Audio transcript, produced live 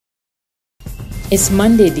It's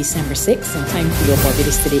Monday, December 6th, and time for your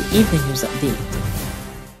Barbados Today Evening News Update.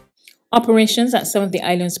 Operations at some of the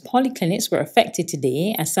island's polyclinics were affected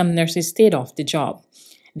today as some nurses stayed off the job.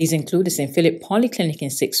 These include the St. Philip Polyclinic in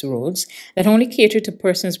 6 Roads that only cater to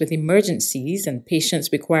persons with emergencies and patients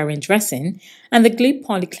requiring dressing, and the Glebe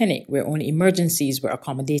Polyclinic where only emergencies were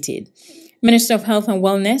accommodated. Minister of Health and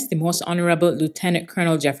Wellness, the Most Honorable Lieutenant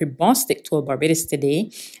Colonel Jeffrey Bostic, told Barbados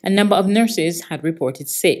Today a number of nurses had reported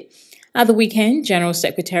sick. At the weekend, General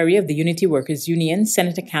Secretary of the Unity Workers Union,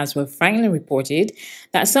 Senator Caswell Franklin, reported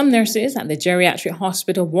that some nurses at the geriatric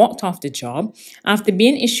hospital walked off the job after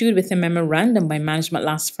being issued with a memorandum by management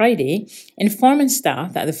last Friday, informing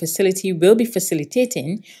staff that the facility will be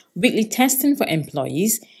facilitating weekly testing for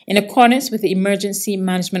employees in accordance with the Emergency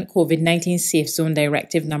Management COVID-19 Safe Zone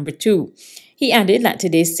Directive No. 2. He added that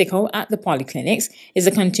today's sick-out at the polyclinics is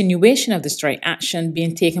a continuation of the strike action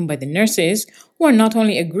being taken by the nurses who are not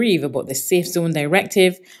only aggrieved about the Safe Zone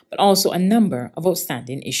Directive, but also a number of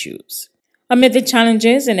outstanding issues. Amid the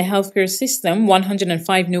challenges in the healthcare system,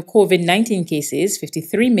 105 new COVID-19 cases,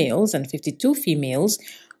 53 males and 52 females,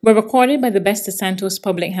 were recorded by the Besta Santos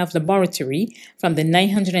Public Health Laboratory from the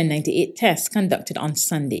 998 tests conducted on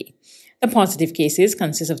Sunday. The positive cases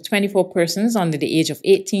consist of 24 persons under the age of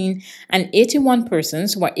 18 and 81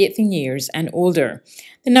 persons who are 18 years and older.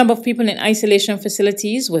 The number of people in isolation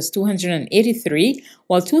facilities was 283,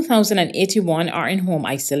 while 2,081 are in home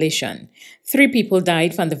isolation. 3 people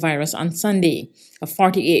died from the virus on Sunday. A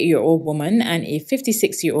 48-year-old woman and a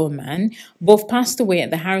 56-year-old man both passed away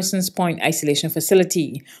at the Harrison's Point Isolation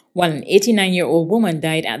Facility, while an 89-year-old woman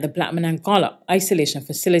died at the Blackman and Gollop Isolation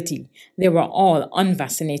Facility. They were all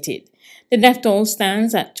unvaccinated. The death toll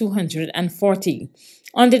stands at 240.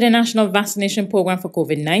 Under the National Vaccination Program for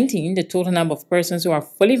COVID-19, the total number of persons who are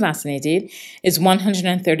fully vaccinated is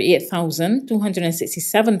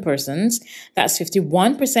 138,267 persons. That's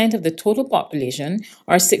 51% of the total population,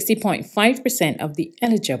 or 60.5% of the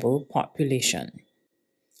eligible population.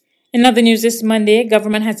 In other news this Monday,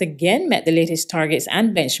 government has again met the latest targets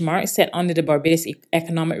and benchmarks set under the Barbados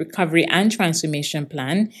Economic Recovery and Transformation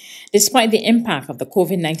Plan, despite the impact of the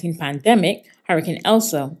COVID-19 pandemic, Hurricane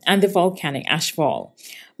Elsa, and the volcanic ashfall.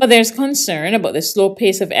 But there's concern about the slow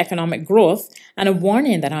pace of economic growth and a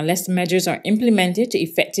warning that unless measures are implemented to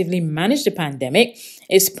effectively manage the pandemic,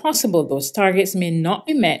 it's possible those targets may not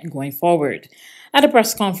be met going forward. At a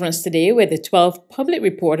press conference today where the 12th public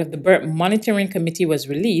report of the BERT Monitoring Committee was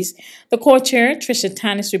released, the co-chair, Tricia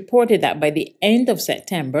Tannis, reported that by the end of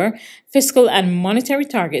September, fiscal and monetary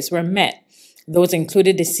targets were met. Those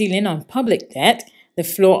included the ceiling on public debt, the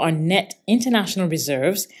floor on net international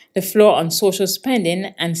reserves, the floor on social spending,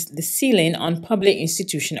 and the ceiling on public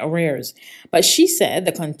institution arrears. But she said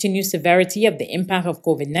the continued severity of the impact of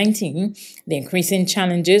COVID-19, the increasing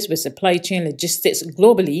challenges with supply chain logistics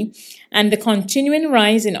globally, and the continuing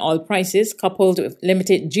rise in oil prices coupled with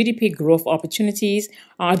limited GDP growth opportunities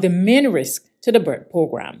are the main risk to the BERT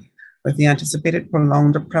program. With the anticipated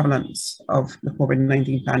prolonged prevalence of the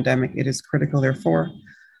COVID-19 pandemic, it is critical, therefore,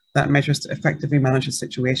 that measures to effectively manage the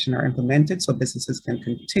situation are implemented so businesses can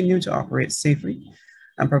continue to operate safely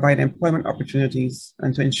and provide employment opportunities,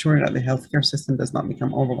 and to ensure that the healthcare system does not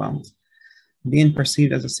become overwhelmed. Being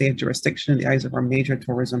perceived as a safe jurisdiction in the eyes of our major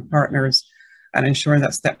tourism partners and ensuring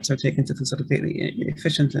that steps are taken to facilitate the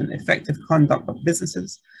efficient and effective conduct of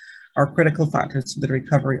businesses are critical factors to the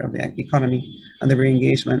recovery of the economy and the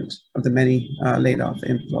re-engagement of the many laid-off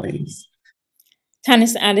employees.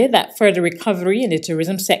 Tannis added that further recovery in the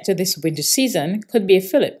tourism sector this winter season could be a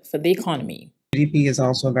fillip for the economy. GDP is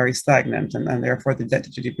also very stagnant, and therefore the debt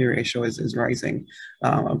to GDP ratio is rising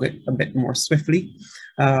a bit more swiftly.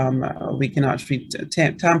 We can actually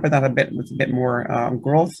tamper that a bit with a bit more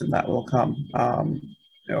growth, and that will come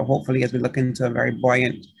hopefully as we look into a very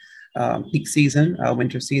buoyant peak season,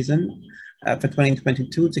 winter season for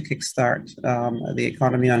 2022 to kickstart the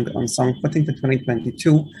economy on sound footing for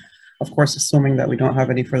 2022. Of course, assuming that we don't have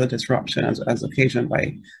any further disruption as occasioned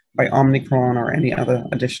by Omicron or any other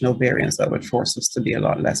additional variants that would force us to be a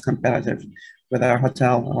lot less competitive with our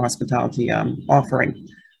hotel or hospitality offering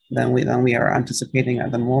than we are anticipating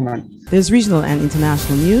at the moment. There's regional and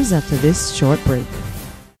international news after this short break.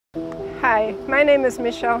 Hi, my name is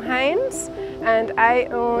Michelle Hines, and I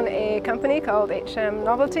own a company called HM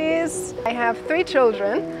Novelties. I have 3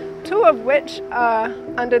 children, 2 of which are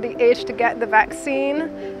under the age to get the vaccine,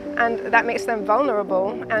 and that makes them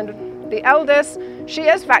vulnerable. And the eldest, she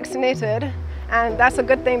is vaccinated, and that's a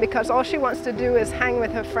good thing because all she wants to do is hang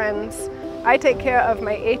with her friends. I take care of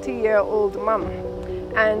my 80-year-old mum,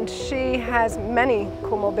 and she has many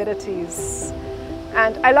comorbidities.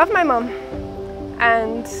 And I love my mum,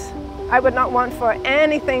 and I would not want for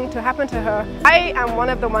anything to happen to her. I am one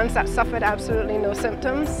of the ones that suffered absolutely no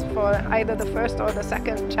symptoms for either the first or the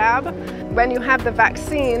second jab. When you have the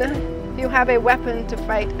vaccine, you have a weapon to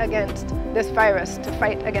fight against this virus, to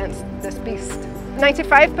fight against this beast.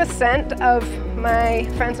 95% of my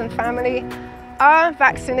friends and family are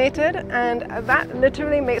vaccinated, and that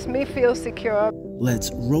literally makes me feel secure.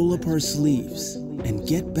 Let's roll up our sleeves and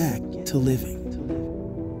get back to living.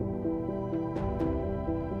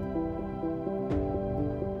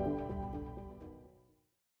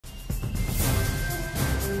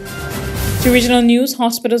 To regional news,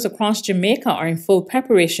 hospitals across Jamaica are in full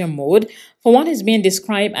preparation mode for what is being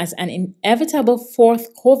described as an inevitable fourth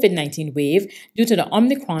COVID-19 wave due to the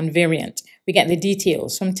Omicron variant. We get the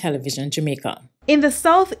details from Television Jamaica. In the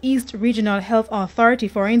Southeast Regional Health Authority,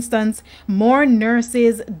 for instance, more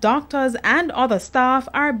nurses, doctors, and other staff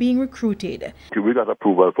are being recruited. We got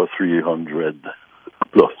approval for 300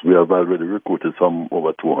 plus. We have already recruited some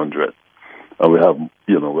over 200. And we have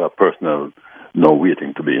personnel now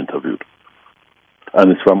waiting to be interviewed. And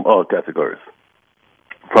it's from all categories,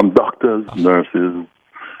 from doctors, nurses,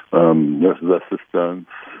 nurses assistants,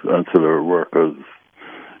 ancillary workers,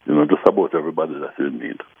 just about everybody that you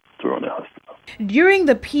need to run a hospital. During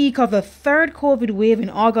the peak of the third COVID wave in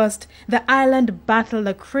August, the island battled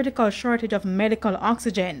a critical shortage of medical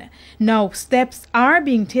oxygen. Now steps are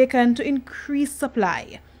being taken to increase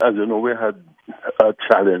supply. As you know, we had a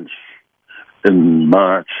challenge in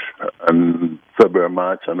March and February,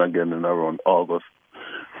 March, and again in around August,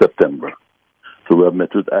 September. So we have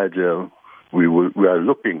met with Agile. We are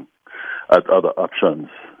looking at other options,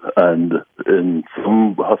 and in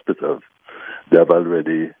some hospitals they have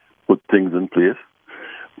already put things in place,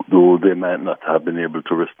 though they might not have been able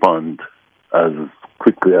to respond as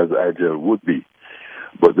quickly as Agile would be,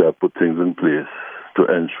 but they have put things in place to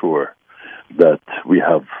ensure that we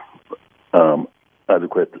have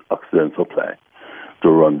adequate oxygen supply to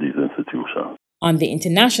run these institutions. On the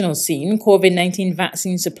international scene, COVID-19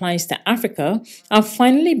 vaccine supplies to Africa are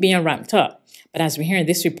finally being ramped up. But as we hear in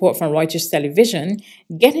this report from Reuters Television,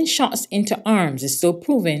 getting shots into arms is still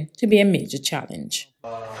proving to be a major challenge.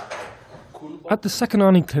 At the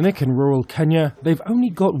Sekanani Clinic in rural Kenya, they've only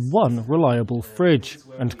got one reliable fridge.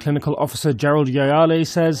 And Clinical Officer Gerald Yayale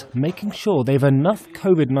says making sure they've enough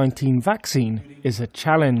COVID-19 vaccine is a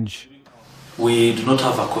challenge. We do not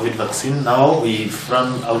have a COVID vaccine now. We've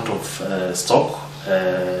run out of stock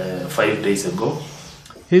 5 days ago.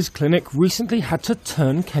 His clinic recently had to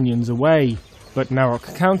turn Kenyans away. But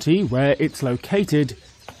Narok County, where it's located,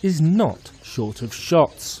 is not short of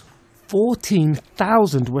shots.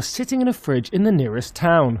 14,000 were sitting in a fridge in the nearest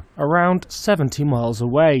town, around 70 miles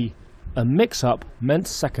away. A mix-up meant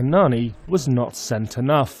Sekanani was not sent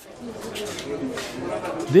enough.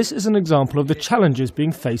 This is an example of the challenges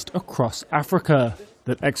being faced across Africa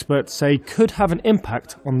that experts say could have an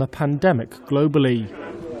impact on the pandemic globally.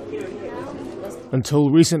 Until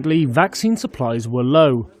recently, vaccine supplies were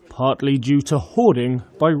low, partly due to hoarding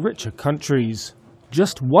by richer countries.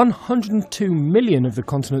 Just 102 million of the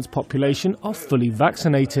continent's population are fully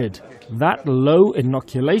vaccinated. That low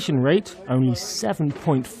inoculation rate, only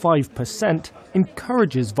 7.5%,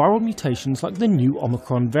 encourages viral mutations like the new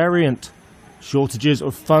Omicron variant. Shortages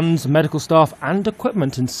of funds, medical staff and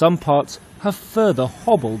equipment in some parts have further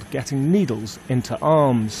hobbled getting needles into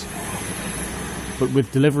arms. But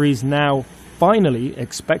with deliveries now finally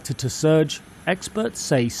expected to surge, experts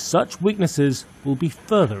say such weaknesses will be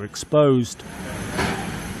further exposed.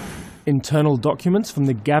 Internal documents from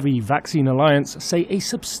the Gavi Vaccine Alliance say a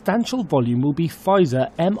substantial volume will be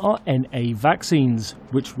Pfizer mRNA vaccines,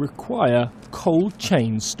 which require cold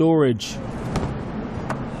chain storage.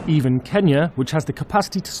 Even Kenya, which has the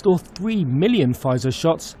capacity to store 3 million Pfizer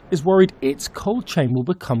shots, is worried its cold chain will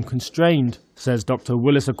become constrained, says Dr.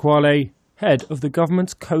 Willis Akwale, head of the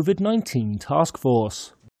government's COVID-19 task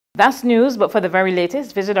force. That's news, but for the very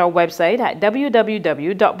latest, visit our website at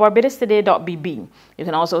www.barbadostoday.bb. You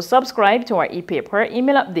can also subscribe to our e-paper,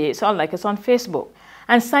 email updates, or like us on Facebook,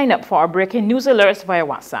 and sign up for our breaking news alerts via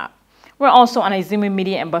WhatsApp. We're also on Izumi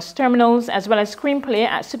Media and bus terminals, as well as Screenplay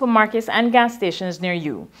at supermarkets and gas stations near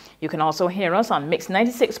you. You can also hear us on Mix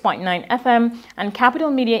 96.9 FM and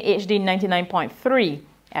Capital Media HD 99.3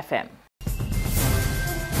 FM.